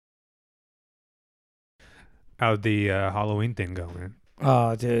How'd the Halloween thing go, man?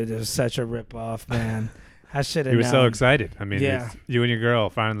 Oh, dude, it was such a ripoff, man. I should have You were known. so excited. I mean, Yeah. you and your girl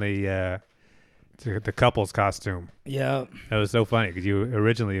finally the couple's costume. Yeah. That was so funny because you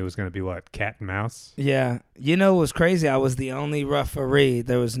originally it was going to be what, cat and mouse? Yeah. You know what was crazy? I was the only referee.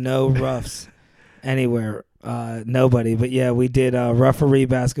 There was no roughs anywhere. Nobody. But yeah, we did a referee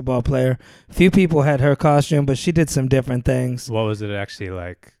basketball player. Few people had her costume, but she did some different things. What was it actually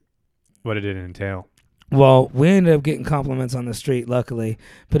like? What did it entail? Well, we ended up getting compliments on the street, luckily,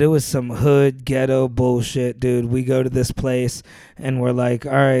 but it was some hood ghetto bullshit, dude. We go to this place and we're like,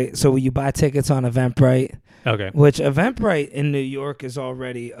 all right, so will you buy tickets on Eventbrite? Okay. Which Eventbrite in New York is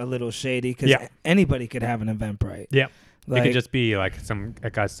already a little shady because anybody could have an Eventbrite. Yeah. Like, it could just be like some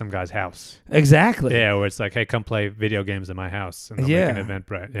guy's house. Exactly. Yeah, where it's like, hey, come play video games in my house. And they'll make an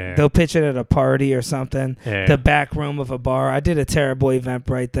Eventbrite. Yeah. They'll pitch it at a party or something. Yeah. The back room of a bar. I did a terrible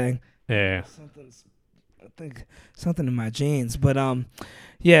Eventbrite thing. Yeah. Something in my jeans, but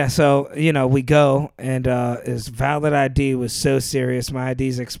yeah, so we go, and his valid ID was so serious. My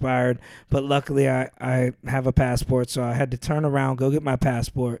ID's expired, but luckily I have a passport, so I had to turn around, go get my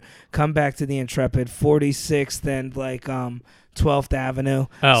passport, come back to the Intrepid, 46th and 12th Avenue.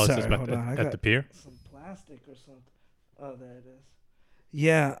 Oh, sorry, it's just hold on. at the pier? Some plastic or something. Oh, there it is.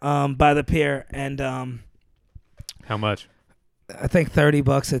 Yeah, by the pier, and how much? I think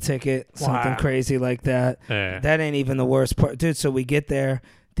 $30 a ticket, something crazy like that. Yeah. That ain't even the worst part, dude. So we get there.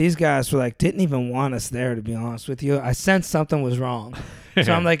 These guys were like, didn't even want us there, to be honest with you. I sensed something was wrong.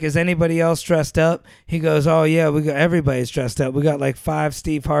 So I'm like, is anybody else dressed up? He goes, oh yeah, everybody's dressed up. We got like 5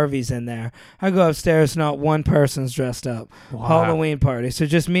 Steve Harveys in there. I go upstairs, not one person's dressed up. Wow. Halloween party. So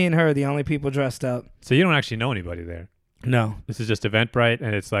just me and her, the only people dressed up. So you don't actually know anybody there? No. This is just Eventbrite,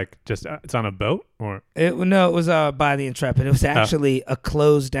 and it's like just it's on a boat, or it was by the Intrepid. It was actually a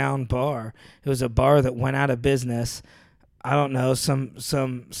closed down bar. It was a bar that went out of business. I don't know,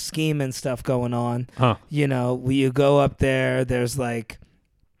 some scheme and stuff going on. Huh. You go up there, there's like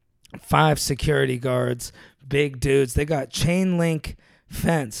 5 security guards, big dudes. They got chain link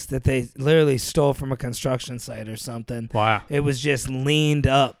fence that they literally stole from a construction site or something. Wow. It was just leaned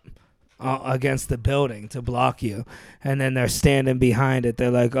up against the building to block you, and then they're standing behind it. They're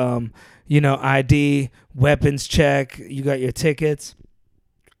like, ID, weapons check, you got your tickets.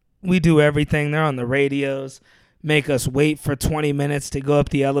 We do everything. They're on the radios, make us wait for 20 minutes to go up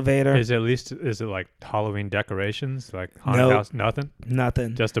the elevator. Is it like Halloween decorations, like haunted house?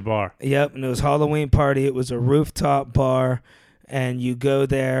 Nothing, just a bar. Yep. And it was Halloween party. It was a rooftop bar. And you go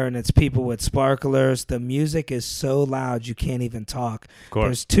there, and it's people with sparklers. The music is so loud you can't even talk. Of course.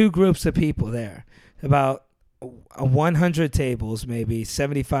 There's 2 groups of people there, about 100 tables, maybe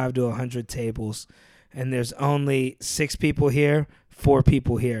 75 to 100 tables, and there's only 6 people here, 4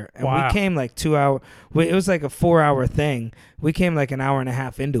 people here. And wow. We came like 2 hours. It was like a 4-hour thing. We came like an hour and a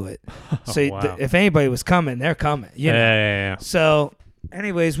half into it. So wow. If anybody was coming, they're coming. Yeah. So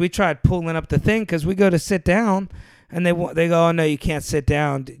anyways, we tried pulling up the thing because we go to sit down. And they go, oh, no, you can't sit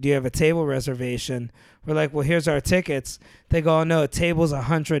down. Do you have a table reservation? We're like, well, here's our tickets. They go, oh, no, a table's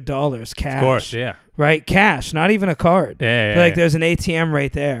 $100 cash. Of course, yeah. Right? Cash, not even a card. Yeah. They're like, there's an ATM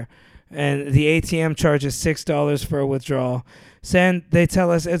right there. And the ATM charges $6 for a withdrawal. So then they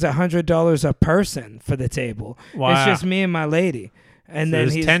tell us it's $100 a person for the table. Wow. It's just me and my lady. And so then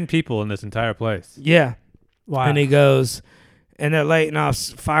there's 10 people in this entire place. Yeah. Wow. And he goes... And they're lighting off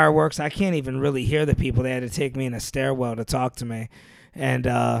fireworks. I can't even really hear the people. They had to take me in a stairwell to talk to me. And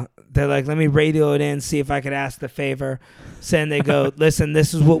they're like, let me radio it in, see if I could ask the favor. So then they go, listen,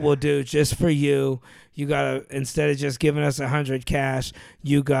 this is what we'll do just for you. You got to, instead of just giving us 100 cash,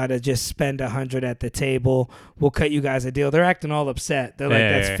 you got to just spend 100 at the table. We'll cut you guys a deal. They're acting all upset. They're like,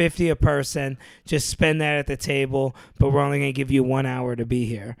 that's 50 a person. Just spend that at the table, but we're only going to give you 1 hour to be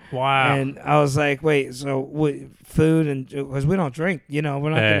here. Wow. And I was like, wait, so food, and because we don't drink, we're not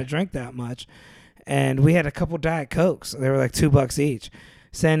going to drink that much. And we had a couple Diet Cokes. They were like $2 each.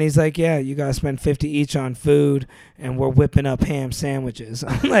 So then he's like, yeah, you got to spend 50 each on food, and we're whipping up ham sandwiches.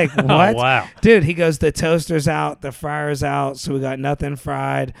 I'm like, what? Oh, wow. Dude, he goes, the toaster's out, the fryer's out, so we got nothing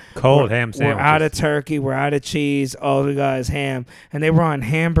fried. Cold ham sandwiches. We're out of turkey, we're out of cheese, all we got is ham. And they were on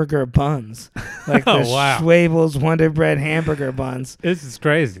hamburger buns. Like the Schwabel's Wonder Bread hamburger buns. This is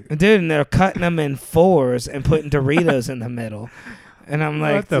crazy. Dude, and they're cutting them in 4s and putting Doritos in the middle. And I'm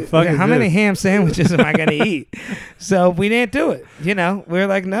like, what the fuck how many ham sandwiches am I going to eat? So we didn't do it. We were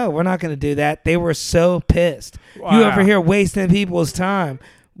like, no, we're not going to do that. They were so pissed. Wow. You over here wasting people's time.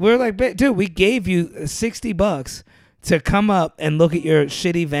 We're like, dude, we gave you $60 to come up and look at your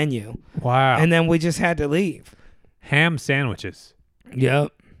shitty venue. Wow. And then we just had to leave. Ham sandwiches.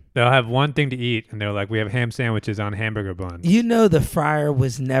 Yep. They'll have one thing to eat, and they're like, we have ham sandwiches on hamburger buns. You know the fryer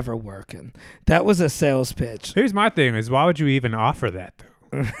was never working. That was a sales pitch. Here's my thing is, why would you even offer that,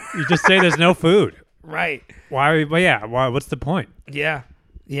 though? You just say there's no food. Right. Why? Well, yeah. Why? What's the point? Yeah.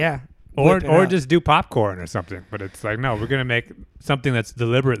 Yeah. Or just do popcorn or something. But it's like, no, we're going to make something that's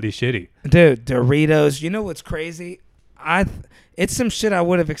deliberately shitty. Dude, Doritos. You know what's crazy? It's some shit I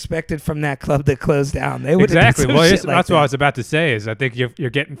would have expected from that club that closed down. They would exactly. Well, that's what I was about to say. Is I think you're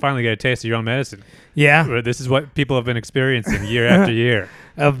finally get a taste of your own medicine. Yeah. Where this is what people have been experiencing year after year.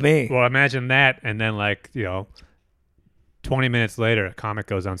 Of me. Well, imagine that, and then 20 minutes later, a comic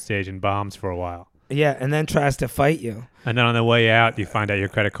goes on stage and bombs for a while. Yeah, and then tries to fight you. And then on the way out, you find out your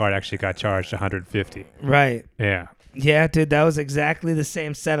credit card actually got charged $150. Right. Yeah. Yeah, dude, that was exactly the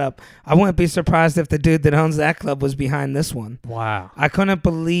same setup. I wouldn't be surprised if the dude that owns that club was behind this one. Wow. I couldn't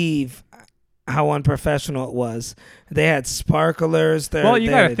believe how unprofessional it was. They had sparklers. Well,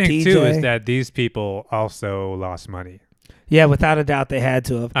 you got to think, too, is that these people also lost money. Yeah, without a doubt, they had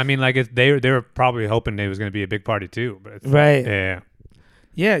to have. I mean, they were probably hoping it was going to be a big party, too. But right. Yeah.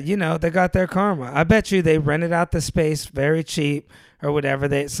 Yeah, they got their karma. I bet you they rented out the space very cheap or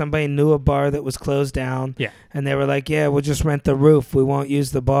whatever. Somebody knew a bar that was closed down. Yeah. And they were like, yeah, we'll just rent the roof. We won't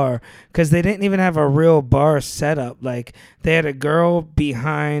use the bar. Because they didn't even have a real bar set up. Like, they had a girl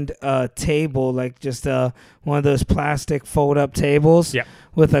behind a table, like just one of those plastic fold-up tables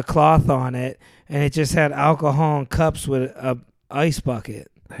with a cloth on it. And it just had alcohol and cups with a ice bucket.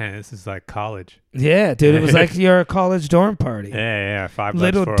 Man, this is like college. Yeah, dude. It was like your college dorm party. Yeah. $5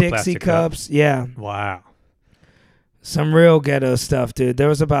 little for Dixie a cups. Cup. Yeah. Wow. Some real ghetto stuff, dude. There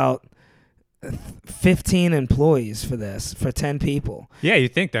was about 15 employees for 10 people. Yeah, you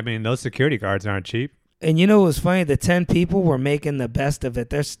think. I mean, those security guards aren't cheap. And you know what was funny? The 10 people were making the best of it.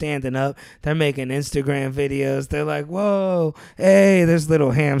 They're standing up. They're making Instagram videos. They're like, whoa, hey, there's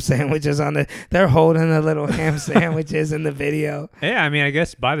little ham sandwiches on the... They're holding the little ham sandwiches in the video. Yeah, I mean, I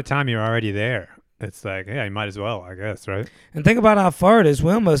guess by the time you're already there, it's like, yeah, you might as well, I guess, right? And think about how far it is.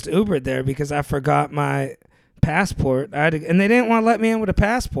 We almost Ubered there because I forgot my passport. And they didn't want to let me in with a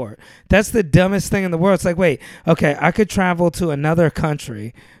passport. That's the dumbest thing in the world. It's like, wait, okay, I could travel to another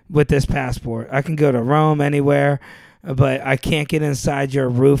country with this passport. I can go to Rome, anywhere, but I can't get inside your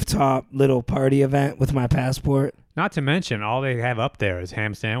rooftop little party event with my passport. Not to mention, all they have up there is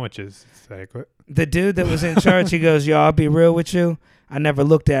ham sandwiches. It's like, what? The dude that was in charge, he goes, yo, I'll be real with you. I never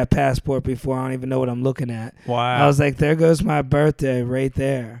looked at a passport before. I don't even know what I'm looking at. Wow. I was like, there goes my birthday right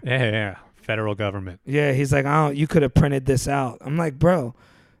there. Yeah. Federal government. Yeah, he's like, you could have printed this out. I'm like, bro,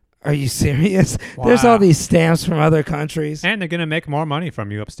 are you serious? Wow. There's all these stamps from other countries. And they're going to make more money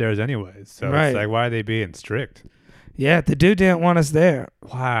from you upstairs anyways. So It's like, why are they being strict? Yeah, the dude didn't want us there.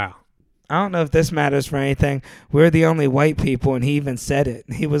 Wow. I don't know if this matters for anything. We're the only white people, and he even said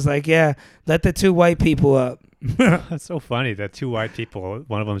it. He was like, yeah, let the 2 white people up. That's so funny that 2 white people,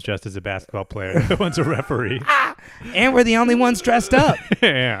 one of them's dressed as a basketball player, the other one's a referee. And we're the only ones dressed up.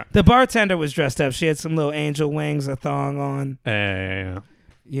 Yeah. The bartender was dressed up. She had some little angel wings, a thong on. Yeah.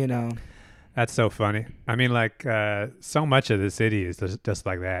 You know. That's so funny. I mean, so much of the city is just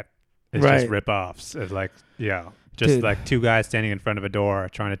like that. It's just rip-offs. It's like, just like 2 guys standing in front of a door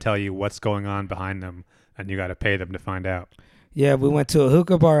trying to tell you what's going on behind them, and you got to pay them to find out. Yeah, we went to a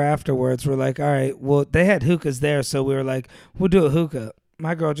hookah bar afterwards. We're like, all right, well, they had hookahs there, so we were like, we'll do a hookah.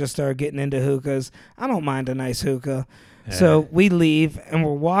 My girl just started getting into hookahs. I don't mind a nice hookah. Yeah. So we leave, and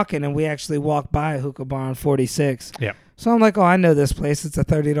we're walking, and we actually walk by a hookah bar on 46. Yeah. So I'm like, I know this place. It's a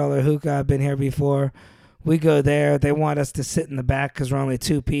 $30 hookah. I've been here before. We go there. They want us to sit in the back because we're only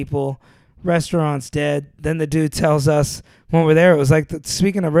 2 people. Restaurant's dead. Then the dude tells us when we're there, it was like,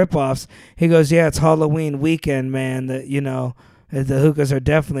 speaking of ripoffs, he goes, yeah, it's Halloween weekend, man. The hookahs are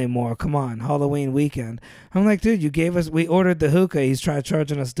definitely more. Come on, Halloween weekend. I'm like, dude, we ordered the hookah. He's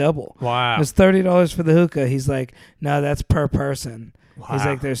charging us double. Wow. It was $30 for the hookah. He's like, no, that's per person. Wow. He's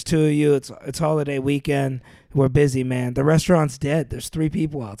like, there's 2 of you. It's holiday weekend. We're busy, man. The restaurant's dead. There's 3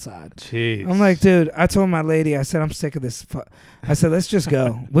 people outside. Jeez. I'm like, dude, I told my lady, I said, I'm sick of this. I said, let's just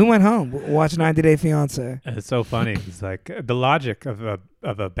go. We went home, watched 90 Day Fiance. It's so funny. It's like the logic of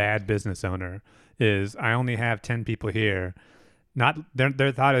a bad business owner is I only have 10 people here. Not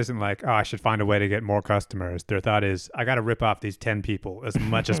their thought isn't like, oh, I should find a way to get more customers. Their thought is, I got to rip off these 10 people as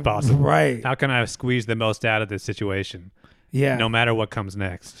much as possible. Right. How can I squeeze the most out of this situation? Yeah. No matter what comes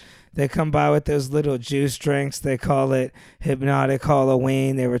next. They come by with those little juice drinks. They call it Hypnotic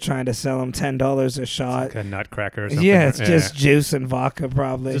Halloween. They were trying to sell them $10 a shot. It's like a nutcracker or something. Yeah, it's just juice and vodka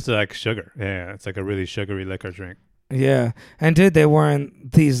probably. Just like sugar. Yeah, it's like a really sugary liquor drink. Yeah. And dude, they were in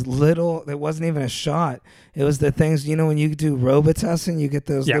these little, it wasn't even a shot. It was the things, when you do Robitussin, you get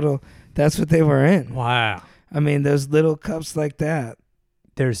those Yeah. little, that's what they were in. Wow. I mean, those little cups like that.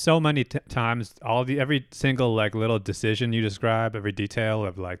 There's so many times every single like little decision you describe, every detail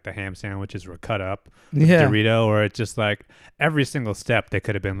of like the ham sandwiches were cut up, Yeah. Dorito, or it's just like every single step they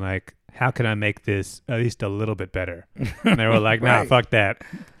could have been like, how can I make this at least a little bit better? And they were like, nah, Right. fuck that.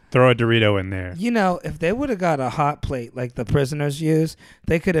 Throw a Dorito in there. If they would have got a hot plate like the prisoners use,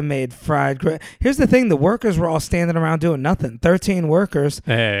 they could have made fried. Here's the thing: the workers were all standing around doing nothing. 13 workers.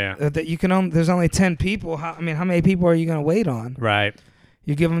 Yeah. That you can. There's only 10 people. How many people are you gonna wait on? Right.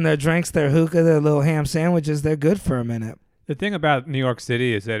 You give them their drinks, their hookah, their little ham sandwiches. They're good for a minute. The thing about New York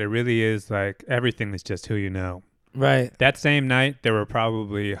City is that it really is like everything is just who you know. Right. That same night, there were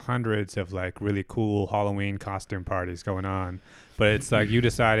probably hundreds of like really cool Halloween costume parties going on. But it's like you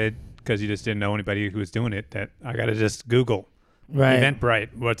decided, because you just didn't know anybody who was doing it, that I got to just Google Right.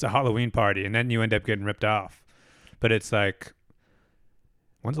 Eventbrite, what's a Halloween party? And then you end up getting ripped off. But it's like,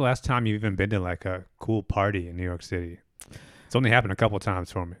 when's the last time you've even been to like a cool party in New York City? It's only happened a couple of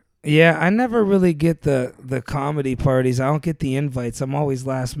times for me. Yeah, I never really get the comedy parties. I don't get the invites. I'm always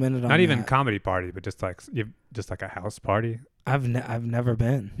last minute on Not even that. comedy party, but just like a house party. I've never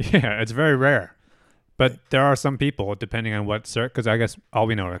been. Yeah, it's very rare. But there are some people, depending on what because I guess all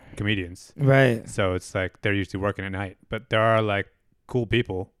we know are comedians. Right. So it's like they're usually working at night. But there are like cool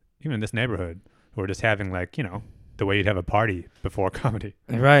people, even in this neighborhood, who are just having like, the way you'd have a party before comedy.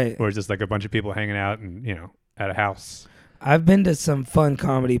 Right. Where it's just like a bunch of people hanging out and, at a house. I've been to some fun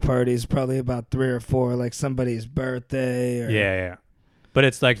comedy parties, probably about 3 or 4, like somebody's birthday. Or, Yeah. But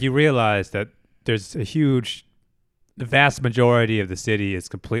it's like you realize that there's the vast majority of the city is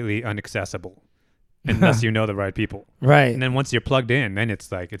completely inaccessible unless you know the right people. Right. And then once you're plugged in, then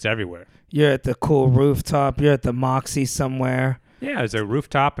it's like it's everywhere. You're at the cool rooftop. You're at the Moxie somewhere. Yeah, there's a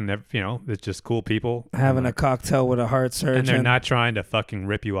rooftop and it's just cool people. Having a cocktail with a heart surgeon. And they're not trying to fucking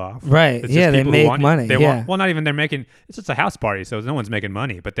rip you off. Right. It's just Yeah, they people who make want- money. They Yeah. want, well, not even they're making, it's just a house party, so no one's making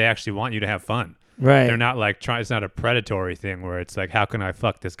money, but they actually want you to have fun. Right. They're not like it's not a predatory thing where it's like, how can I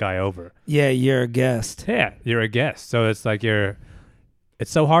fuck this guy over? Yeah, you're a guest. Yeah, you're a guest. So it's like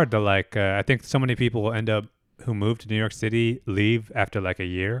it's so hard to like, I think so many people end up who move to New York City leave after like a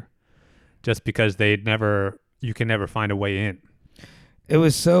year just because you can never find a way in. It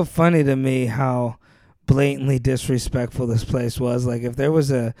was so funny to me how blatantly disrespectful this place was. Like, if there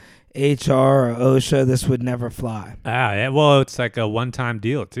was a HR or OSHA, this would never fly. Yeah. Well, it's like a one-time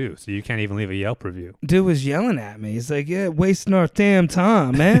deal too, so you can't even leave a Yelp review. Dude was yelling at me. He's like, yeah, wasting our damn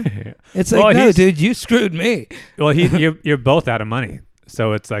time, man. It's like, Well, no, dude, you screwed me. Well, you're both out of money,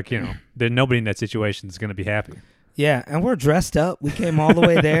 so it's like there's nobody in that situation is gonna be happy. Yeah, and we're dressed up. We came all the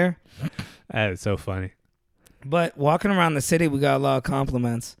way there. That is so funny. But walking around the city, we got a lot of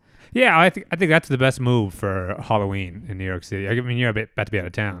compliments. Yeah, I think that's the best move for Halloween in New York City. I mean, you're about to be out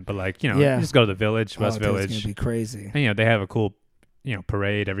of town, but like Yeah. you just go to the Village, West Dude, it's Village, gonna be crazy. and they have a cool,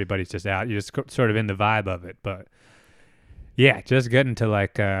 parade. Everybody's just out. You're just sort of in the vibe of it. But yeah, just getting to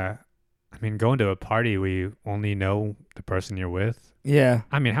like, going to a party where you only know the person you're with. Yeah,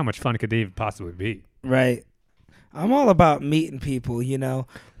 I mean, how much fun could they even possibly be? right. I'm all about meeting people,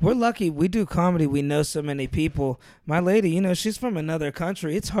 We're lucky. We do comedy. We know so many people. My lady, she's from another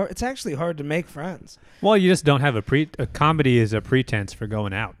country. It's hard. It's actually hard to make friends. Well, you just don't have a comedy is a pretense for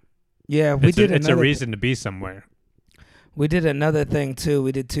going out. Yeah, It's a reason to be somewhere. We did another thing too.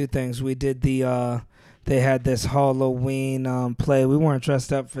 We did 2 things. We did they had this Halloween play. We weren't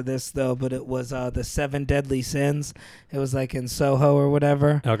dressed up for this though, but it was the 7 Deadly Sins. It was like in Soho or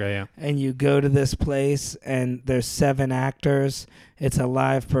whatever. Okay, yeah. And you go to this place and there's 7 actors. It's a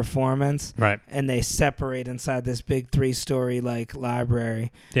live performance. Right. And they separate inside this big 3-story like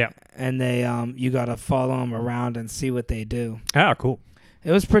library. Yeah. And they you got to follow them around and see what they do. Ah, cool.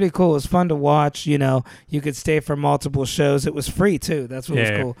 It was pretty cool. It was fun to watch. You could stay for multiple shows. It was free too. That's what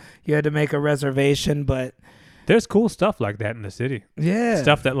was cool. You had to make a reservation, but There's cool stuff like that in the city. yeah,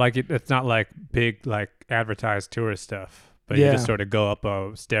 Stuff that like it's not like big like advertised tourist stuff, but you Yeah. just sort of go up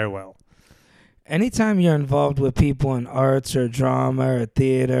a stairwell. anytime you're involved with people in arts or drama or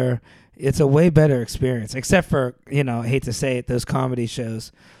theater, it's a way better experience. Except for, I hate to say it, those comedy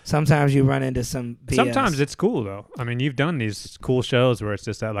shows. Sometimes you run into some BS. Sometimes it's cool though. I mean, you've done these cool shows where it's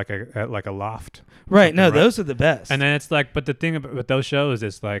just at like a loft. right. No, right? those are the best. And then it's like, but the thing about with those shows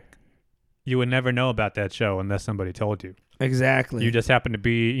is like, you would never know about that show unless somebody told you. exactly. You just happen to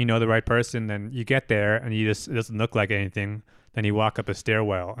be, the right person. Then you get there and it doesn't look like anything. Then you walk up a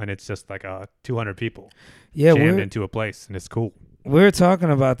stairwell and it's just like 200 people yeah, jammed into a place and it's cool. we're talking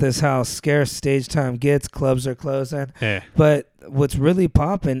about this, how scarce stage time gets. Clubs are closing. Yeah. But what's really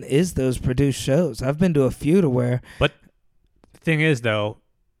popping is those produced shows. I've been to a few to where. But the thing is, though,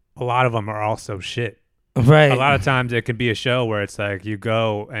 a lot of them are also shit. Right. A lot of times it can be a show where it's like you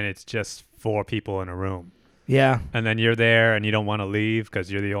go and it's just 4 people in a room. Yeah. And then you're there and you don't want to leave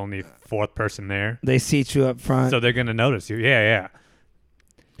because you're the only 4th person there. They seat you up front. So they're going to notice you. Yeah, yeah.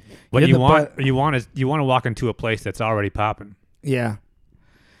 What You're you the want, butt- you want to walk into a place that's already popping. Yeah.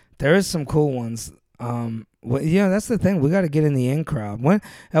 There is some cool ones. That's the thing. We got to get in the in crowd.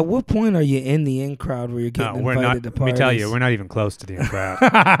 At what point are you in the in crowd where you're getting we're invited not. to Let parties? me tell you, we're not even close to the in crowd.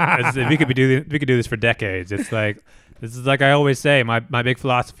 We could do this for decades. It's like this is like I always say. My big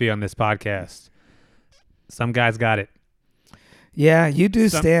philosophy on this podcast. Some guys got it. Yeah, you do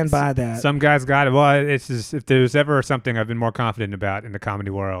stand by that. Some guys got it. Well, it's just if there's ever something I've been more confident about in the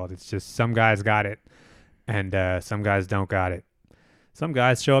comedy world, it's just some guys got it, and some guys don't got it. Some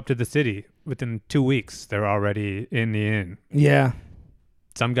guys show up to the city within 2 weeks. They're already in the inn. Yeah,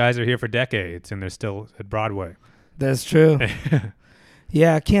 Some guys are here for decades and they're still at Broadway. that's true.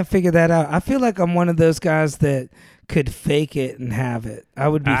 Yeah, I can't figure that out. I feel like I'm one of those guys that could fake it and have it. I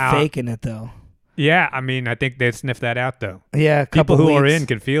would be faking it though. Yeah, I mean, I think they'd sniff that out though. Yeah, a couple People who are weeks. in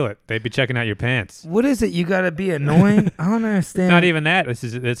can feel it. They'd be checking out your pants. What is it? You got to be annoying? I don't understand. Not even that.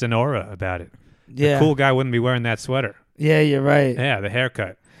 It's an aura about it. Yeah. A cool guy wouldn't be wearing that sweater. Yeah, you're right. Yeah, the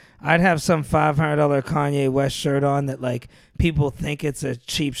haircut. I'd have some $500 Kanye West shirt on that like people think it's a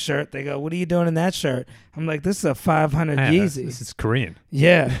cheap shirt. They go, "What are you doing in that shirt?" I'm like, "This is a 500 Yeezy." This is Korean.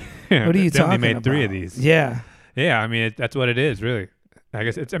 Yeah. What are you They talking only made about? 3 of these. Yeah. Yeah, I mean, that's what it is, really. I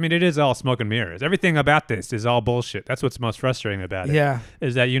guess it is all smoke and mirrors. Everything about this is all bullshit. That's what's most frustrating about it. Yeah.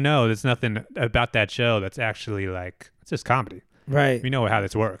 Is that there's nothing about that show that's actually like, it's just comedy. Right. We know how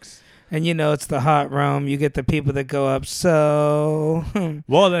this works. And it's the hot room. You get the people that go up. So,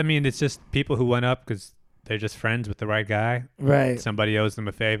 Well, I mean, it's just people who went up because they're just friends with the right guy. right. Somebody owes them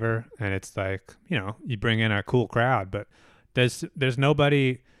a favor, and it's like, you bring in a cool crowd, but there's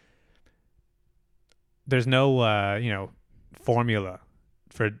nobody, there's no formula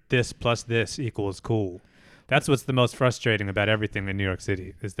for this plus this equals cool. That's what's the most frustrating about everything in New York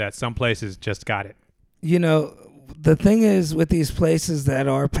City, is that some places just got it. The thing is with these places that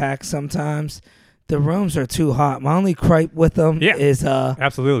are packed sometimes, the rooms are too hot. My only gripe with them is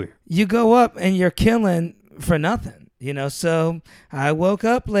Absolutely. you go up and you're killing for nothing. So I woke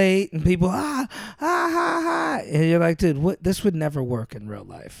up late and people, and you're like, dude, what? This would never work in real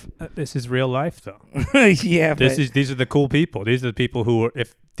life. This is real life, though. Yeah. These are the cool people. These are the people who,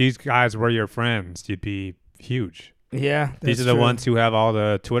 if these guys were your friends, you'd be huge. Yeah. These are the ones who have all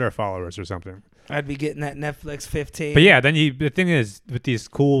the Twitter followers or something. I'd be getting that Netflix 15. But yeah, then the thing is, with these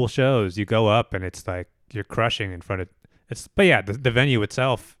cool shows, you go up and it's like you're crushing in front of but yeah, the venue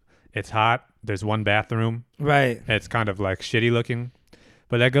itself, it's hot. There's one bathroom. Right. It's kind of like shitty looking.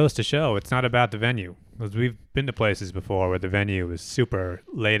 But that goes to show it's not about the venue. Because we've been to places before where the venue is super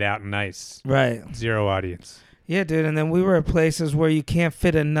laid out and nice. Right. Zero audience. Yeah, dude. And then we were at places where you can't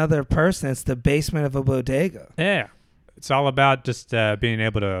fit another person. It's the basement of a bodega. Yeah. It's all about just being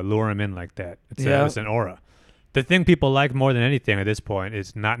able to lure them in like that. It's an aura. The thing people like more than anything at this point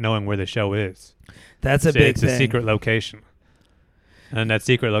is not knowing where the show is. That's a big thing. It's a secret location. And that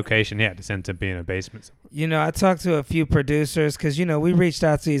secret location, just ends up being a basement. I talked to a few producers because, we reached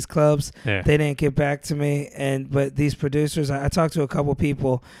out to these clubs. Yeah. They didn't get back to me. But these producers, I talked to a couple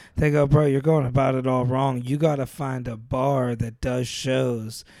people. They go, bro, you're going about it all wrong. You got to find a bar that does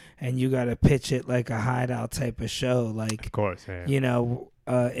shows, and you got to pitch it like a hideout type of show. Like, Of course, yeah.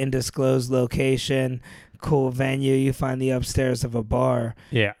 Undisclosed location, cool venue. You find the upstairs of a bar.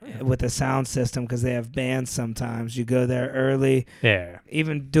 Yeah. With a sound system because they have bands sometimes. You go there early. Yeah.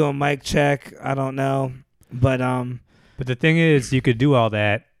 Even do a mic check. I don't know. But the thing is, you could do all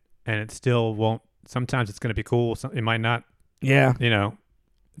that and it still won't. Sometimes it's going to be cool. It might not. Yeah.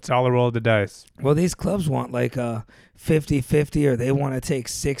 It's all a roll of the dice. Well, these clubs want like a 50-50 or they want to take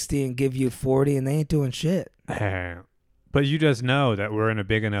 60 and give you 40 and they ain't doing shit. But you just know that we're in a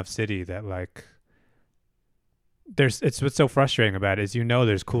big enough city that like it's what's so frustrating about it is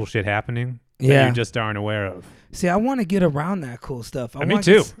there's cool shit happening that you just aren't aware of. See, I want to get around that cool stuff. I me want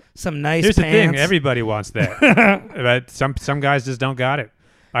too. Some nice Here's pants. the thing, everybody wants that. But some guys just don't got it.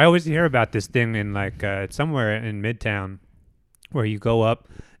 I always hear about this thing in like it's somewhere in Midtown where you go up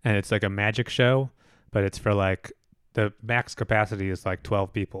and it's like a magic show, but it's for like the max capacity is like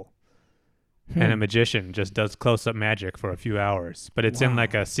 12 people. And a magician just does close-up magic for a few hours. But it's in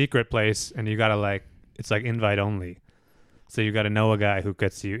like a secret place and you got to it's like invite only. So you got to know a guy who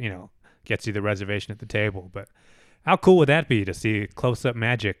gets you the reservation at the table. But How cool would that be to see close-up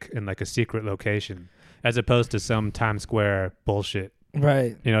magic in like a secret location, as opposed to some Times Square bullshit?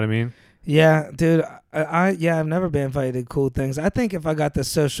 Right. You know what I mean? Yeah, dude. I've never been invited to cool things. I think if I got the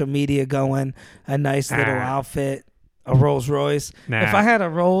social media going, a nice little outfit, a Rolls Royce. Nah. If I had a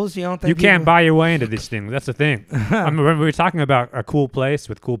Rolls, you don't think You can't buy your way into these things. That's the thing. I mean, when we were talking about a cool place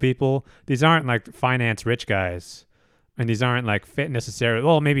with cool people, these aren't like finance rich guys, and these aren't like fit necessarily.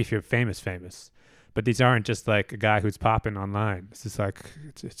 Well, maybe if you're famous, but these aren't just like a guy who's popping online. It's just like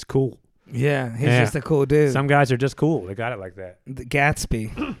it's cool. Yeah, he's just a cool dude. Some guys are just cool. They got it like that. The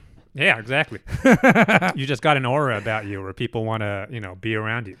Gatsby. Yeah, exactly. You just got an aura about you where people want to, be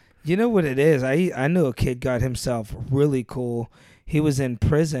around you. You know what it is? I knew a kid got himself really cool. He was in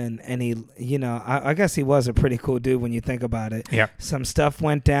prison, and he, I guess he was a pretty cool dude when you think about it. Yeah. Some stuff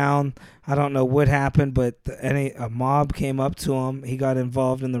went down. I don't know what happened, but a mob came up to him. He got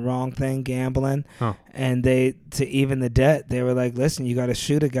involved in the wrong thing, gambling. Huh. And to even the debt, they were like, listen, you got to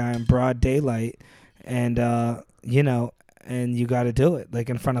shoot a guy in broad daylight. And, and you got to do it like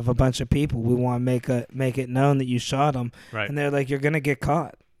in front of a bunch of people. We want to make it known that you shot him. Right. And they're like, you're going to get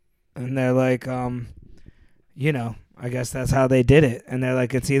caught. And they're like, I guess that's how they did it. And they're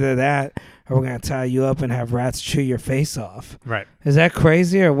like, it's either that or we're going to tie you up and have rats chew your face off. Right. Is that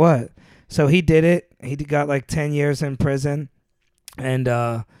crazy or what? So he did it. He got like 10 years in prison. And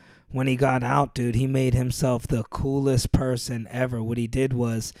when he got out, dude, he made himself the coolest person ever. What he did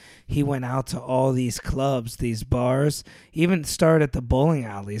was he went out to all these clubs, these bars, even started at the bowling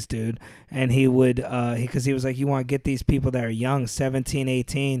alleys, dude. And he would, because he was like, you want to get these people that are young, 17,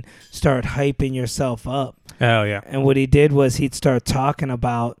 18, start hyping yourself up. Oh, yeah. And what he did was he'd start talking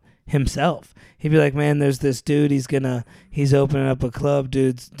about himself. He'd be like, man, there's this dude, he's opening up a club,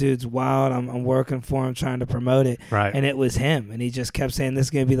 dude's wild, I'm working for him, trying to promote it. Right. And it was him. And he just kept saying, this is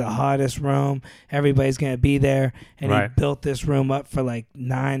going to be the hottest room, everybody's going to be there. And he built this room up for like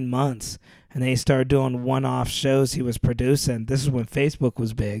 9 months. And then he started doing one-off shows he was producing. This is when Facebook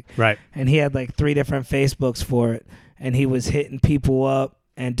was big. Right. And he had like 3 different Facebooks for it. And he was hitting people up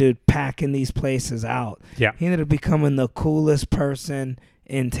and, dude, packing these places out. Yeah. He ended up becoming the coolest person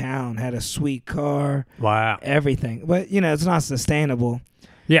in town, had a sweet car. Wow. Everything. But, it's not sustainable.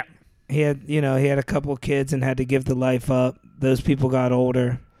 Yeah. He had a couple of kids and had to give the life up. Those people got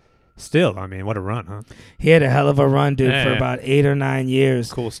older. Still, I mean, what a run, huh? He had a hell of a run, dude, for about 8 or 9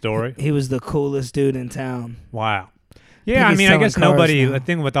 years. Cool story. He was the coolest dude in town. Wow. Yeah, I mean, I guess nobody, the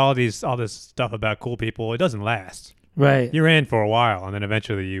thing with all this stuff about cool people, it doesn't last. Right. You're in for a while, and then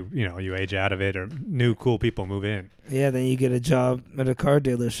eventually you age out of it, or new cool people move in. Yeah, then you get a job at a car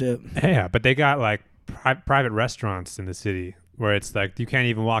dealership. Yeah, but they got like private restaurants in the city where it's like you can't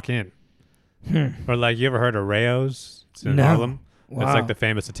even walk in. Or like, you ever heard of Rayo's? It's in Harlem. Wow. It's like the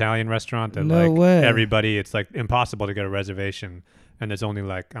famous Italian restaurant that way. Everybody, it's like impossible to get a reservation, and there's only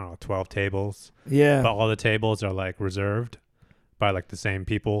like, I don't know, 12 tables. Yeah. But all the tables are like reserved by like the same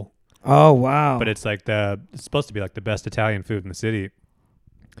people. Oh, wow. But it's like it's supposed to be like the best Italian food in the city.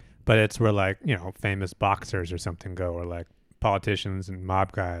 But it's where like, famous boxers or something go, or like politicians and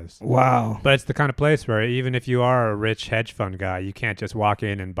mob guys. Wow. But it's the kind of place where even if you are a rich hedge fund guy, you can't just walk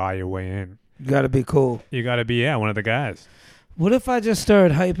in and buy your way in. You got to be cool. You got to be, one of the guys. What if I just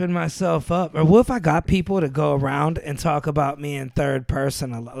started hyping myself up? Or what if I got people to go around and talk about me in third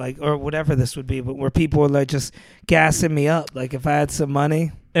person, or whatever this would be, but where people were like just gassing me up? Like if I had some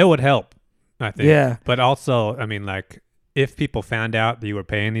money. It would help, I think. Yeah. But also, I mean, like, if people found out that you were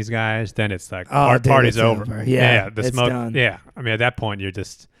paying these guys, then it's like, dude, party's it's over. Yeah, the it's smoke. done. Yeah. I mean, at that point, you're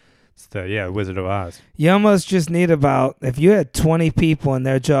just, it's the Wizard of Oz. You almost just need if you had 20 people and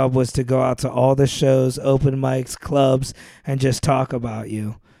their job was to go out to all the shows, open mics, clubs, and just talk about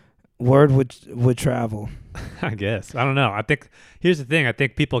you, word would travel. I guess. I don't know. I think, here's the thing. I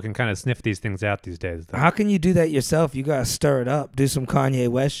think people can kind of sniff these things out these days, though. How can you do that yourself? You got to stir it up. Do some Kanye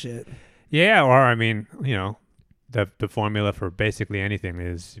West shit. Yeah, or, I mean, the formula for basically anything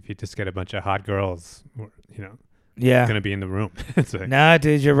is if you just get a bunch of hot girls, Yeah. going to be in the room. It's like, Nah,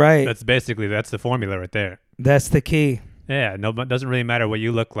 dude, you're right. that's the formula right there. That's the key. Yeah, no, it doesn't really matter what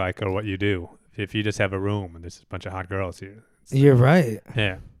you look like or what you do. If you just have a room and there's a bunch of hot girls here. You're right.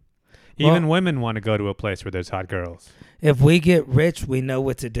 Yeah. Well, Even women want to go to a place where there's hot girls. If we get rich, we know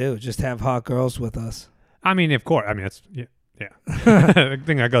what to do. Just have hot girls with us. I mean, of course. I mean, that's, yeah. I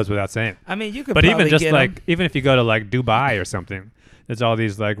think that goes without saying. I mean, you could But probably even just get like, 'em. even if you go to like Dubai or something, there's all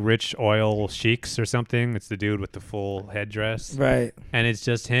these like rich oil sheiks or something. It's the dude with the full headdress. Right. And it's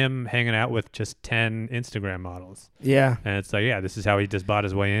just him hanging out with just 10 Instagram models. Yeah. And it's like, yeah, this is how he just bought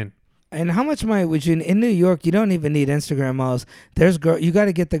his way in. And how much money would you in New York? You don't even need Instagram models. There's you got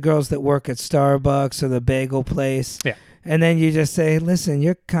to get the girls that work at Starbucks or the bagel place. Yeah. And then you just say, listen,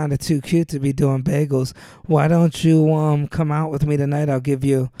 you're kind of too cute to be doing bagels. Why don't you come out with me tonight? I'll give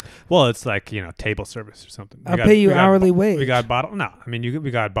you. Well, it's like, table service or something. I'll pay you hourly wage. We got bottle. No, I mean,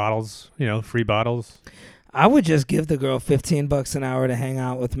 we got bottles, free bottles. I would just give the girl $15 an hour to hang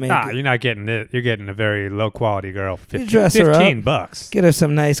out with me. Nah, you're not getting it. You're getting a very low quality girl for You dress her up. $15. Get her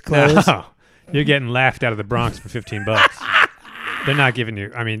some nice clothes. No, you're getting laughed out of the Bronx for $15. They're not giving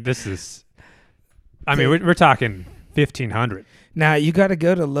you. I mean, this is. I mean, we're talking $1,500. Now you got to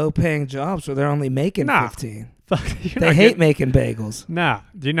go to low-paying jobs where they're only making $15. They hate making bagels. Nah,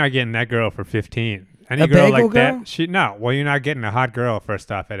 you're not getting that girl for $15. Any A girl bagel like girl? that, well, you're not getting a hot girl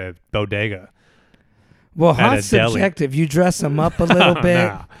first off at a bodega. Well, At hot's a deli. subjective. You dress them up a little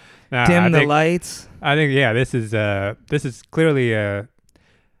bit, dim the lights. I think this is clearly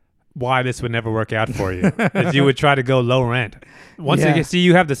why this would never work out for you. Is you would try to go low rent. Once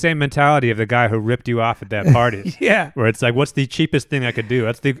you have the same mentality of the guy who ripped you off at that party. Yeah. Where it's like, what's the cheapest thing I could do?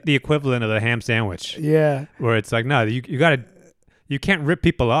 That's the equivalent of the ham sandwich. Yeah. Where it's like, no, you can't rip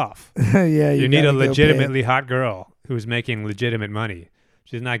people off. Yeah. You need a legitimately hot girl who's making legitimate money.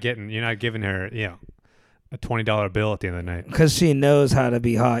 You're not giving her, a $20 bill at the end of the night. Because she knows how to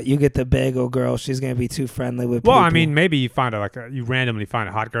be hot. You get the bagel girl, she's going to be too friendly with people. Well, I mean, maybe you find you randomly find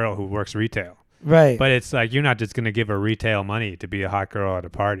a hot girl who works retail. Right. But it's like you're not just going to give her retail money to be a hot girl at a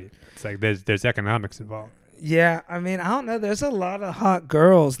party. It's like there's economics involved. Yeah, I mean, I don't know. There's a lot of hot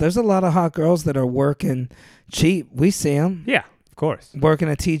girls. There's a lot of hot girls that are working cheap. We see them. Yeah, of course. Working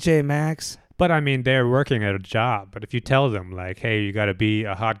at TJ Maxx. But I mean, they're working at a job. But if you tell them, like, hey, you got to be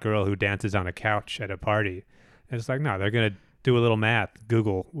a hot girl who dances on a couch at a party, it's like, no, they're going to do a little math,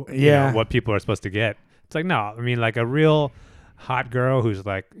 Google what people are supposed to get. It's like, no, I mean, like a real hot girl who's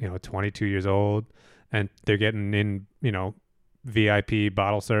like, 22 years old and they're getting in, VIP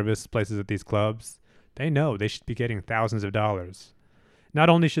bottle service places at these clubs. They know they should be getting thousands of dollars. Not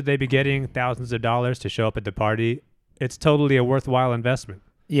only should they be getting thousands of dollars to show up at the party, it's totally a worthwhile investment.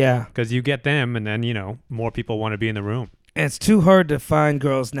 Yeah. Because you get them, and then, more people want to be in the room. It's too hard to find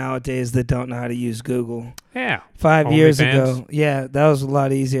girls nowadays that don't know how to use Google. Yeah. 5 years OnlyFans. ago. Yeah, that was a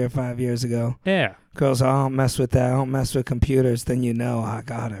lot easier 5 years ago. Yeah. Girls, I don't mess with that. I don't mess with computers. Then I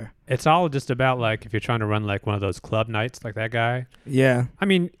got her. It's all just about, like, if you're trying to run, like, one of those club nights like that guy. Yeah. I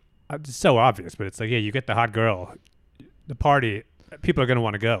mean, it's so obvious, but it's like, yeah, you get the hot girl. The party, people are going to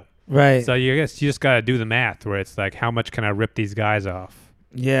want to go. Right. So you just got to do the math where it's like, how much can I rip these guys off?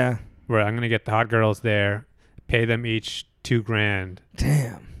 Yeah. Where I'm going to get the hot girls there, pay them each $2,000.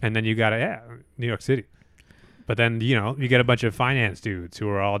 Damn. And then you got to, New York City. But then, you get a bunch of finance dudes who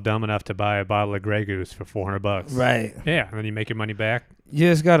are all dumb enough to buy a bottle of Grey Goose for $400. Right. Yeah. And then you make your money back. You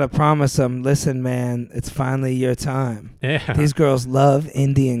just got to promise them, listen, man, it's finally your time. Yeah. These girls love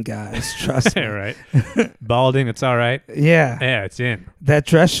Indian guys. Trust me. Right. Balding, it's all right. Yeah. Yeah, it's in. That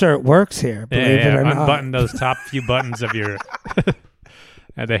dress shirt works here, believe it or not. Unbutton those top few buttons of your...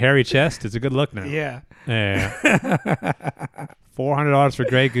 the hairy chest is a good look now. Yeah. Yeah. $400 for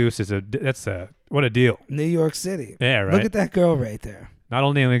Grey Goose what a deal. New York City. Yeah, right. Look at that girl right there. Not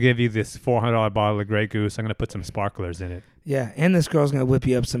only am I going to give you this $400 bottle of Grey Goose, I'm going to put some sparklers in it. Yeah, and this girl's going to whip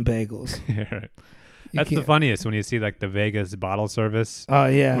you up some bagels. Yeah, right. That's the funniest when you see like the Vegas bottle service. Oh,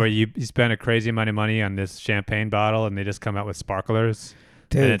 yeah. Where you spend a crazy amount of money on this champagne bottle and they just come out with sparklers.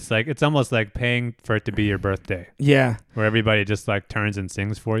 Dude. And it's almost like paying for it to be your birthday. Yeah. Where everybody just like turns and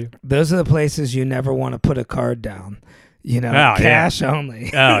sings for you. Those are the places you never want to put a card down. Cash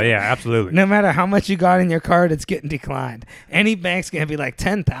only. Oh, yeah, absolutely. No matter how much you got in your card, it's getting declined. Any bank's going to be like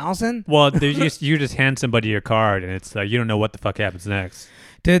 10,000. Well, you just hand somebody your card and it's like you don't know what the fuck happens next.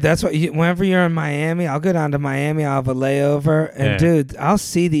 Dude, that's what whenever you're in Miami, I'll go down to Miami, I'll have a layover, and dude, I'll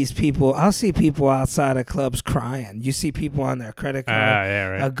see these people. I'll see people outside of clubs crying. You see people on their credit card. Yeah,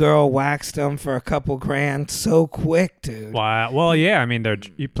 right. A girl waxed them for a couple grand so quick, dude. Wow. Well, yeah, I mean,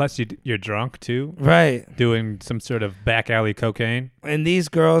 you're drunk too. Right. Doing some sort of back alley cocaine. And these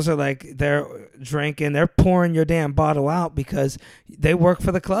girls are like, they're drinking, they're pouring your damn bottle out because they work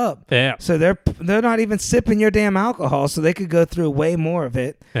for the club. Yeah. So they're not even sipping your damn alcohol, so they could go through way more of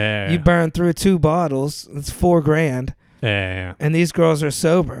it. Yeah. You burn through 2 bottles, it's $4,000. Yeah. And these girls are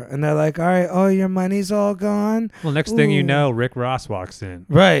sober, and they're like, all right, your money's all gone. Well, next thing you know, Rick Ross walks in.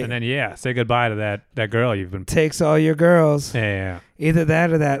 Right. And then, say goodbye to that girl you've been... Takes all your girls. Yeah. Either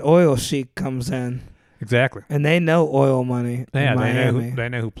that or that oil sheik comes in. Exactly. And they know oil money in Miami. They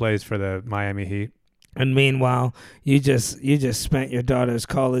know who plays for the Miami Heat. And meanwhile, you just spent your daughter's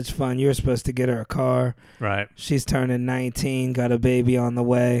college fund. You were supposed to get her a car. Right. She's turning 19, got a baby on the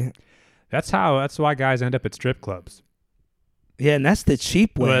way. That's why guys end up at strip clubs. Yeah, and that's the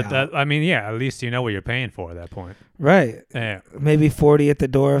cheap way But out. I mean, yeah, at least you know what you're paying for at that point. Right. Yeah. Maybe 40 at the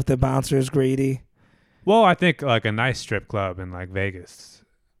door if the bouncer's greedy. Well, I think like a nice strip club in like Vegas,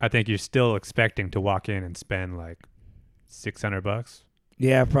 I think you're still expecting to walk in and spend like $600.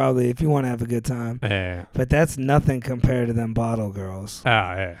 Yeah, probably if you want to have a good time. Yeah. But that's nothing compared to them bottle girls.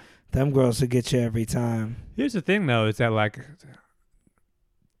 Ah, yeah. Them girls will get you every time. Here's the thing, though, is that like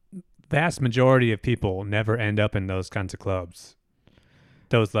vast majority of people never end up in those kinds of clubs.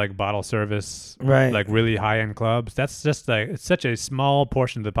 Those like bottle service, Right. like really high end clubs. That's just like it's such a small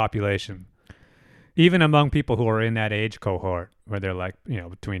portion of the population. Even among people who are in that age cohort, where they're like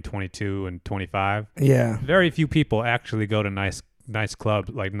between 22 and 25, Yeah. very few people actually go to nice clubs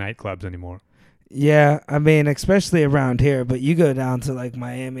like nightclubs anymore. Yeah, I mean, especially around here, but you go down to like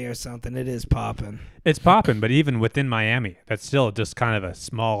Miami or something, it is popping. It's popping, but even within Miami, that's still just kind of a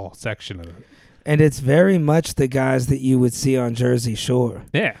small section of it. And it's very much the guys that you would see on Jersey Shore.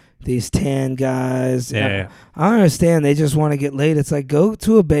 Yeah. These tan guys. Yeah. I understand they just want to get laid. It's like, go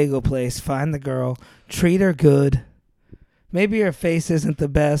to a bagel place, find the girl, treat her good. Maybe her face isn't the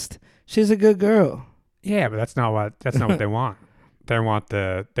best. She's a good girl. Yeah, but that's not what they want. They want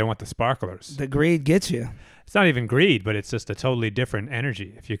the sparklers. The greed gets you. It's not even greed, but it's just a totally different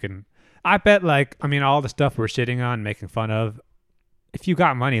energy. If you can, I bet all the stuff we're shitting on, making fun of, if you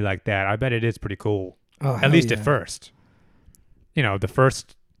got money like that, I bet it is pretty cool. Oh, At least yeah. at first. The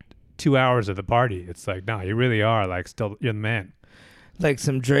first 2 hours of the party, it's like, no, you really are like still, you're the man. Like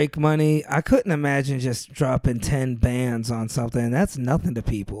some Drake money. I couldn't imagine just dropping 10 bands on something. That's nothing to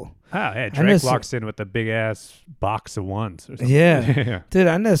people. Oh, yeah, I know Drake some- walks in with a big ass box of ones or something. Yeah. Dude,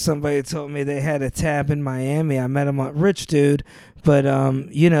 I know somebody told me they had a tab in Miami. I met him on rich dude, but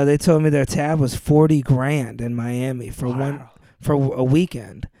they told me their tab was $40,000 in Miami for a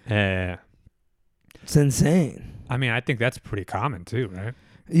weekend. Yeah. It's insane. I mean, I think that's pretty common too, right?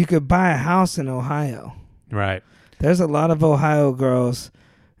 You could buy a house in Ohio. Right. There's a lot of Ohio girls.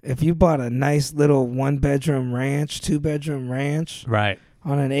 If you bought a nice little 1-bedroom ranch, 2-bedroom ranch Right.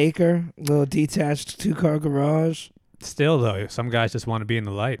 on an acre, little detached 2-car garage. Still though, some guys just want to be in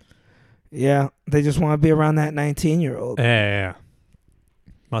the light. Yeah, they just want to be around that 19-year-old. Yeah.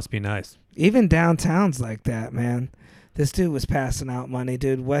 Must be nice. Even downtown's like that, man. This dude was passing out money,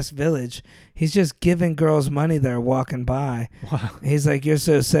 dude. West Village. He's just giving girls money that are walking by. Wow. He's like, you're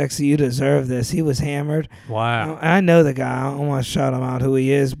so sexy, you deserve this. He was hammered. Wow. I know the guy. I don't want to shout him out who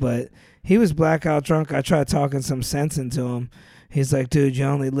he is, but he was blackout drunk. I tried talking some sense into him. He's like, dude, you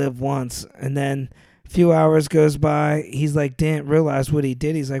only live once. And then a few hours goes by. He's like, didn't realize what he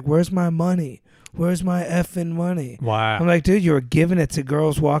did. He's like, where's my money? Where's my effing money? Wow. I'm like, dude, you were giving it to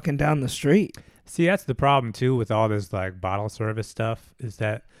girls walking down the street. See, that's the problem too with all this like bottle service stuff is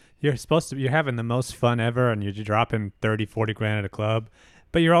that you're having the most fun ever and you're dropping 30, 40 grand at a club,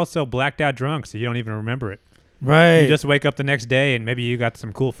 but you're also blacked out drunk, so you don't even remember it. Right. You just wake up the next day and maybe you got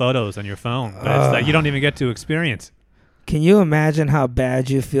some cool photos on your phone, but it's like you don't even get to experience it. Can you imagine how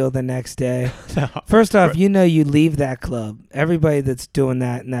bad you feel the next day? So, First off, you leave that club. Everybody that's doing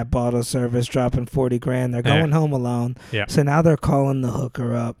that in that bottle service, dropping 40 grand, they're going home alone. Yeah. So now they're calling the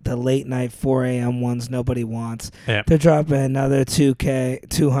hooker up, the late night 4 a.m. ones nobody wants. Yeah. They're dropping another 2K,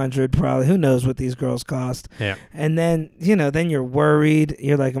 200 probably. Who knows what these girls cost? Yeah. And then, then you're worried.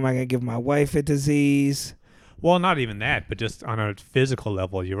 You're like, am I going to give my wife a disease? Well, not even that, but just on a physical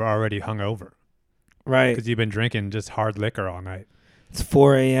level, you're already hungover Right. because you've been drinking just hard liquor all night. It's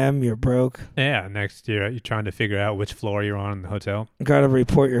 4 a.m. You're broke. Yeah, next year you're trying to figure out which floor you're on in the hotel. Got to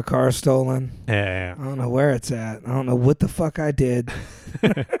report your car stolen. Yeah. I don't know where it's at. I don't know what the fuck I did.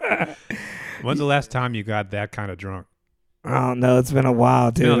 When's the last time you got that kind of drunk? I don't know. It's been a while,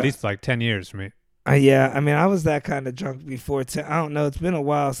 It's been dude. at least like 10 years for me. Yeah, I mean, I was that kind of drunk before. I don't know. It's been a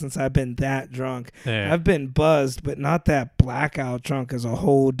while since I've been that drunk. Yeah. I've been buzzed, but not that blackout drunk is a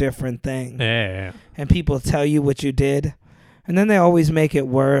whole different thing. Yeah. And people tell you what you did. And then they always make it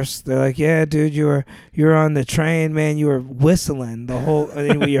worse. They're like, yeah, dude, you were on the train, man. You were whistling the whole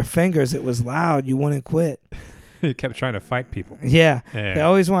with your fingers. It was loud. You wouldn't quit. You kept trying to fight people. Yeah. Yeah. They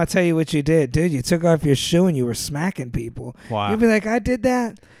always want to tell you what you did. Dude, you took off your shoe and you were smacking people. Wow. You'd be like, I did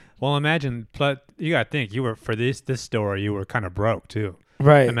that. Well, imagine, you got to think, you were, for this story, you were kind of broke too.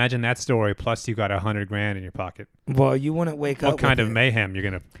 Right. Imagine that story plus you got 100 grand in your pocket. Well, you wouldn't wake up What kind with of it. mayhem you're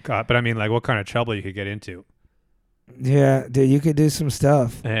going to, but I mean, like what kind of trouble you could get into. Yeah, dude, you could do some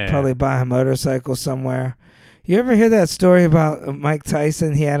stuff. Yeah. Probably buy a motorcycle somewhere. You ever hear that story about Mike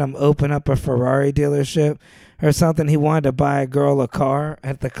Tyson? He had him open up a Ferrari dealership, or something. He wanted to buy a girl a car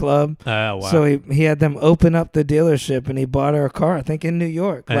at the club. Oh, wow. So he had them open up the dealership and he bought her a car, I think in New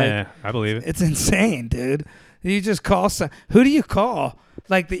York. Like, I believe it. it's insane, dude. You just call who do you call?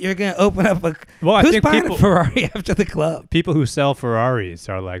 Like that you're going to open up a... Well, I who's think buying a Ferrari after the club? people who sell Ferraris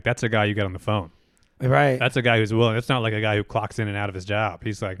are like, that's a guy you get on the phone. Right. That's a guy who's willing. It's not like a guy who clocks in and out of his job.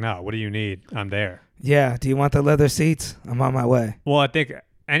 He's like, no, what do you need? I'm there. Yeah. Do you want the leather seats? I'm on my way. Well, I think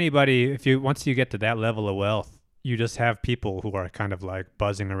anybody, once you get to that level of wealth, you just have people who are kind of like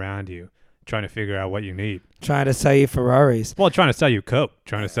buzzing around you, trying to figure out what you need. Trying to sell you Ferraris. Well, trying to sell you Coke,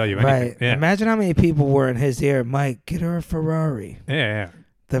 trying to sell you anything. Right. Yeah. Imagine how many people were in his ear. Mike, get her a Ferrari. Yeah.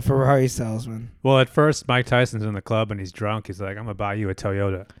 The Ferrari salesman. Well, at first, Mike Tyson's in the club and he's drunk. He's like, I'm going to buy you a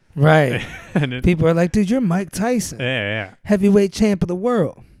Toyota. Right. And then, People are like, dude, you're Mike Tyson. yeah. Heavyweight champ of the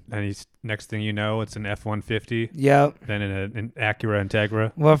world. And he's next thing you know, it's an F-150, Yep. then an Acura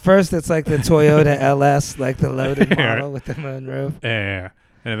Integra. Well, first it's like the Toyota LS, like the loaded model with the moonroof. Yeah.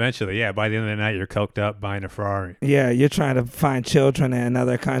 And eventually, by the end of the night, you're coked up buying a Ferrari. Yeah, you're trying to find children in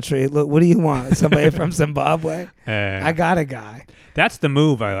another country. Look, what do you want? Somebody from Zimbabwe? I got a guy. That's the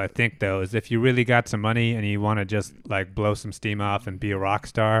move, I think, though, is if you really got some money and you want to just like blow some steam off and be a rock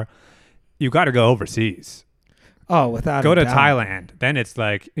star, you got to go overseas. Oh, without Go a to doubt. Thailand. Then it's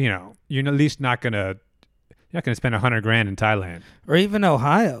like, you're at least not gonna spend $100,000 in Thailand. Or even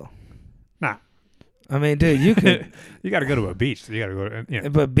Ohio. Nah. I mean, dude, you could. You got to go to a beach. You got to go to,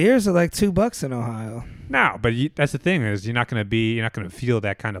 But beers are like $2 in Ohio. No, but that's the thing is you're not gonna feel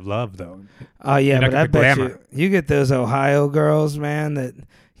that kind of love though. Oh yeah, You're not but I gonna bet glamour. you get those Ohio girls, man, that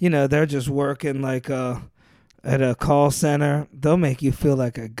they're just working like at a call center. They'll make you feel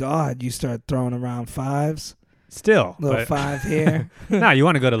like a god. You start throwing around fives, Still, little but, five here. no, you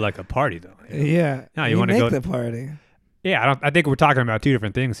want to go to like a party though. Yeah, No, you wanna make go- the party. Yeah, I think we're talking about two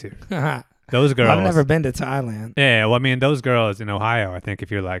different things here. Those girls. I've never been to Thailand. Yeah, well, I mean, those girls in Ohio. I think if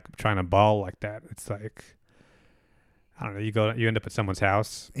you're like trying to ball like that, it's like, I don't know. You end up at someone's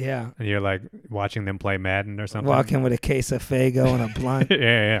house Yeah, and you're like watching them play Madden or something. walk in with a case of Faygo and a blunt.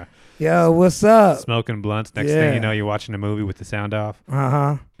 yeah. Yo, what's up? Smoking blunts. Next Yeah. thing you know, you're watching a movie with the sound off.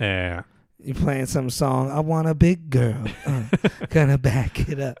 Uh-huh. Yeah. You playing some song? I want a big girl. Gonna back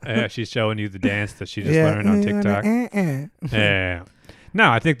it up. Yeah, she's showing you the dance that she just learned on TikTok. Yeah. No,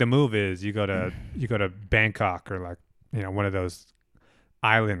 I think the move is you go to Bangkok or like one of those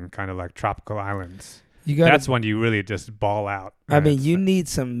island kind of like tropical islands. That's when you really just ball out. I mean, It's you like- need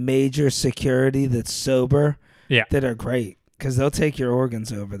some major security that's sober. Yeah. That are great because they'll take your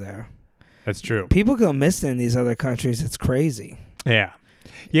organs over there. That's true. People go missing in these other countries. It's crazy. Yeah.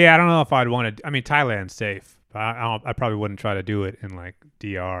 I don't know if I'd want to. I mean, Thailand's safe. But I probably wouldn't try to do it in like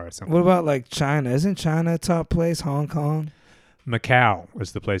DR or something. What about like China? Isn't China a top place? Hong Kong? Macau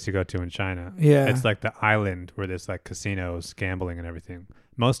is the place you go to in China. Yeah. It's like the island where there's like casinos, gambling, and everything.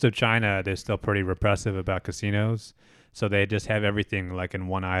 Most of China, they're still pretty repressive about casinos. So they just have everything like in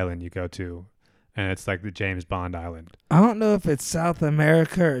one island you go to. And it's like the James Bond island. I don't know if it's South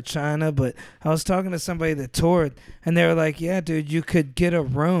America or China, but I was talking to somebody that toured, and they were like, yeah, dude, you could get a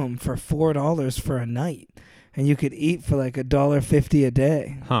room for $4 for a night, and you could eat for like $1.50 a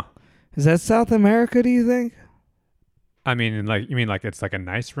day. Huh. Is that South America, do you think? I mean, like, you mean like it's like a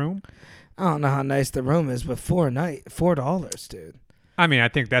nice room? I don't know how nice the room is, but $4, dude. I mean, I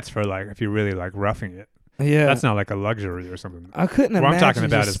think that's for like if you're really like roughing it. Yeah. That's not like a luxury or something. I couldn't What I'm imagine talking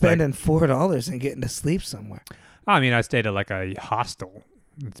about just is like- spending $4 and getting to sleep somewhere. I mean, I stayed at like a hostel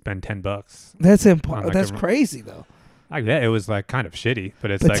and spent $10. That's On, like, that's a- crazy though. I bet it was like kind of shitty,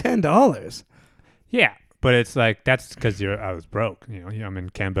 but it's But like $10. yeah, but it's like that's because I was broke. I'm in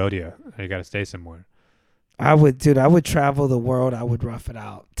Cambodia. You got to stay somewhere. I would travel the world. I would rough it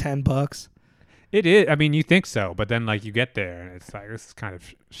out. $10. It is. I mean, you think so, but then like you get there and it's like this is kind of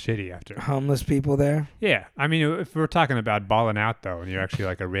shitty after. Homeless people there. Yeah, I mean, if we're talking about balling out though, and you're actually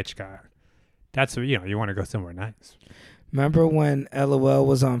like a rich guy, that's what you want to go somewhere nice. Remember when LOL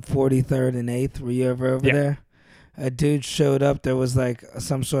was on 43rd and 8th? Were you ever over Yeah. there? A dude showed up. There was like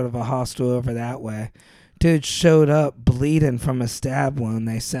some sort of a hostel over that way. Dude showed up bleeding from a stab wound.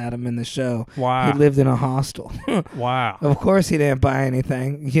 They sat him in the show. Wow. He lived in a hostel. Wow. Of course he didn't buy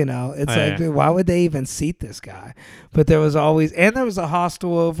anything. It's Oh, like, yeah. dude, why would they even seat this guy? But there was a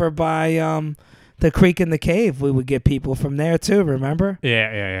hostel over by the creek in the cave. We would get people from there too, remember?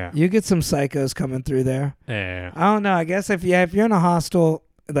 Yeah. You get some psychos coming through there. Yeah. I don't know. I guess if you're in a hostel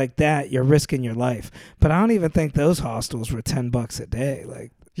like that, you're risking your life. But I don't even think those hostels were $10 a day.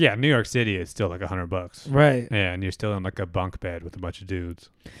 Like, Yeah, New York City is still like $100. right. Yeah, and you're still in like a bunk bed with a bunch of dudes.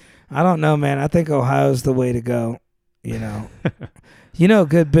 I don't know, man. I think Ohio's the way to go.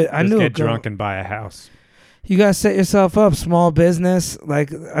 Good bit. I Just knew a get girl. drunk and buy a house. You gotta set yourself up. Small business.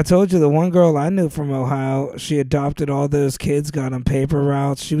 Like I told you, the one girl I knew from Ohio, she adopted all those kids, got them paper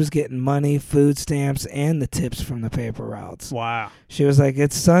routes. She was getting money, food stamps, and the tips from the paper routes. Wow. She was like,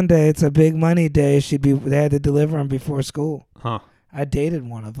 "It's Sunday. It's a big money day." They had to deliver them before school. Huh. I dated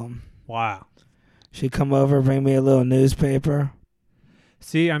one of them. Wow. She'd come over, bring me a little newspaper.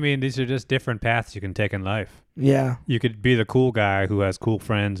 See, I mean, these are just different paths you can take in life. Yeah. You could be the cool guy who has cool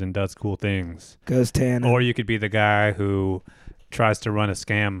friends and does cool things. Goes tanning. Or you could be the guy who tries to run a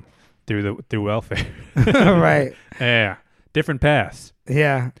scam through welfare. Right. Yeah. Different paths.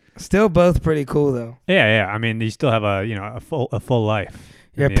 Yeah. Still both pretty cool though. Yeah. I mean, you still have a full life.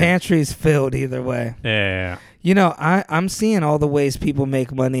 Your Yeah. pantry's filled either way. Yeah. You know, I'm seeing all the ways people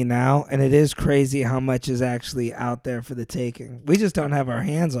make money now, and it is crazy how much is actually out there for the taking. We just don't have our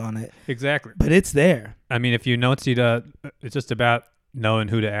hands on it, Exactly. but it's there. I mean, if you know it's just about knowing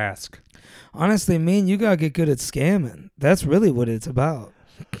who to ask. Honestly, me and you gotta get good at scamming. That's really what it's about.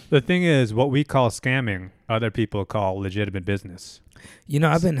 The thing is, what we call scamming, other people call legitimate business. You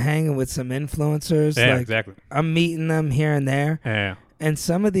know, I've been hanging with some influencers. Yeah, like, exactly. I'm meeting them here and there. Yeah. And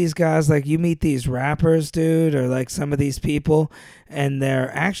some of these guys, like you meet these rappers, dude, or like some of these people, and they're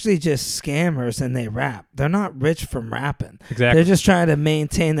actually just scammers and they rap. They're not rich from rapping. Exactly. They're just trying to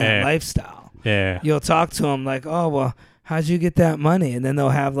maintain that Yeah. lifestyle. Yeah. You'll talk to them like, "Oh, well, how'd you get that money?" And then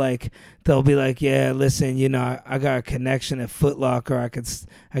they'll be like, "Yeah, listen, you know, I got a connection at Foot Locker.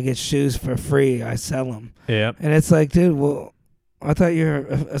 I get shoes for free. I sell them." Yep. And it's like, dude, well, I thought you're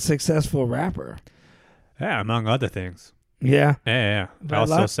a successful rapper. Yeah, among other things. Yeah. Yeah. But I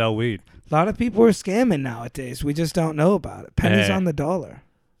also sell weed. A lot of people are scamming nowadays. We just don't know about it. Pennies Yeah. on the dollar.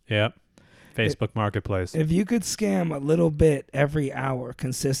 Yep. Facebook Marketplace. If you could scam a little bit every hour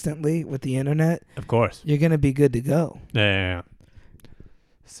consistently with the internet, Of course. you're going to be good to go. Yeah.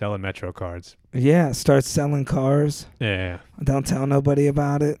 Selling Metro cards. Yeah, start selling cars. Yeah. Don't tell nobody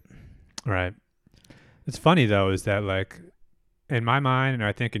about it. Right. It's funny, though, is that, like, in my mind, and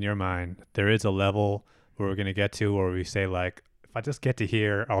I think in your mind, there is a level where we're going to get to where we say, like, if I just get to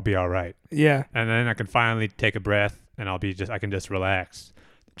here, I'll be all right. Yeah. And then I can finally take a breath and I can just relax.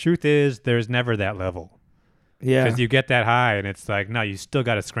 The truth is, there's never that level. Yeah. Because you get that high and it's like, no, you still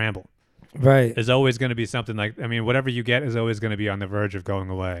got to scramble. Right. There's always going to be something like, I mean, whatever you get is always going to be on the verge of going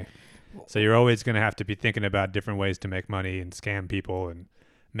away. So you're always going to have to be thinking about different ways to make money and scam people and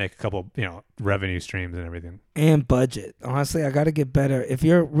make a couple, revenue streams and everything. And budget. Honestly, I got to get better. If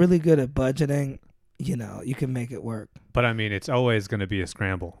you're really good at budgeting, you can make it work. But I mean, it's always going to be a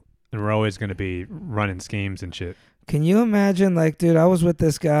scramble. And we're always going to be running schemes and shit. Can you imagine, like, dude, I was with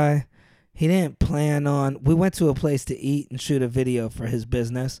this guy. He didn't plan on, we went to a place to eat and shoot a video for his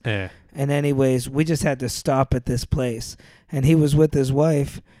business. Yeah. And anyways, we just had to stop at this place. And he was with his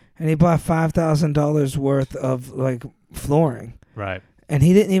wife, and he bought $5,000 worth of, like, flooring. Right. And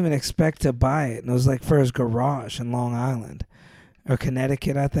he didn't even expect to buy it. And it was, like, for his garage in Long Island. Or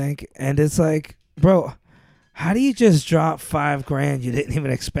Connecticut, I think. And it's like, bro, how do you just drop $5,000 you didn't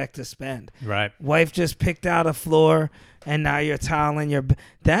even expect to spend? Right. Wife just picked out a floor, and now you're tiling your...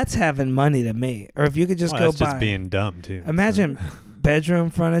 That's having money to me. Or if you could just go that's buy... just being dumb, too. Imagine bedroom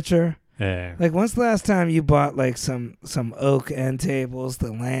furniture. Yeah. Like, when's the last time you bought, like, some oak end tables,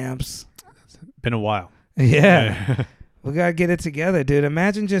 the lamps? Been a while. Yeah. We got to get it together, dude.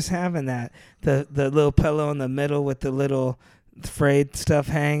 Imagine just having that. The little pillow in the middle with the little frayed stuff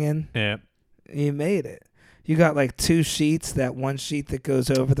hanging. Yeah. You made it. You got, like, 2 sheets, that one sheet that goes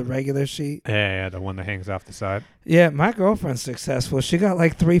over the regular sheet. Yeah, the one that hangs off the side. Yeah, my girlfriend's successful. She got,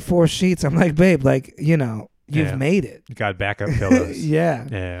 like, 3-4 sheets. I'm like, babe, like, you've Yeah. made it. You got backup pillows. Yeah.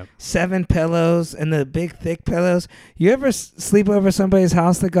 Yeah. 7 pillows and the big thick pillows. You ever sleep over somebody's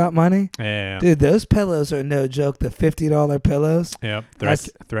house that got money? Yeah. Dude, those pillows are no joke. The $50 pillows. Yep.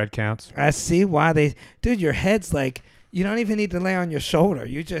 Thread counts. I see why they... Dude, your head's like... You don't even need to lay on your shoulder.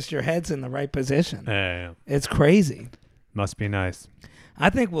 Your head's in the right position. Yeah. It's crazy. Must be nice. I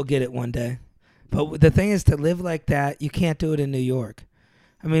think we'll get it one day. But the thing is, to live like that, you can't do it in New York.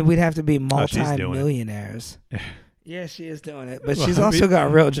 I mean, we'd have to be multi-millionaires. Yeah, she is doing it, but she's also got a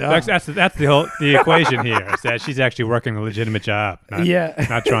real job. That's the equation here. Is that she's actually working a legitimate job.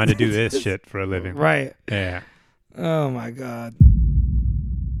 Not trying to do this shit for a living. Right. Yeah. Oh my God.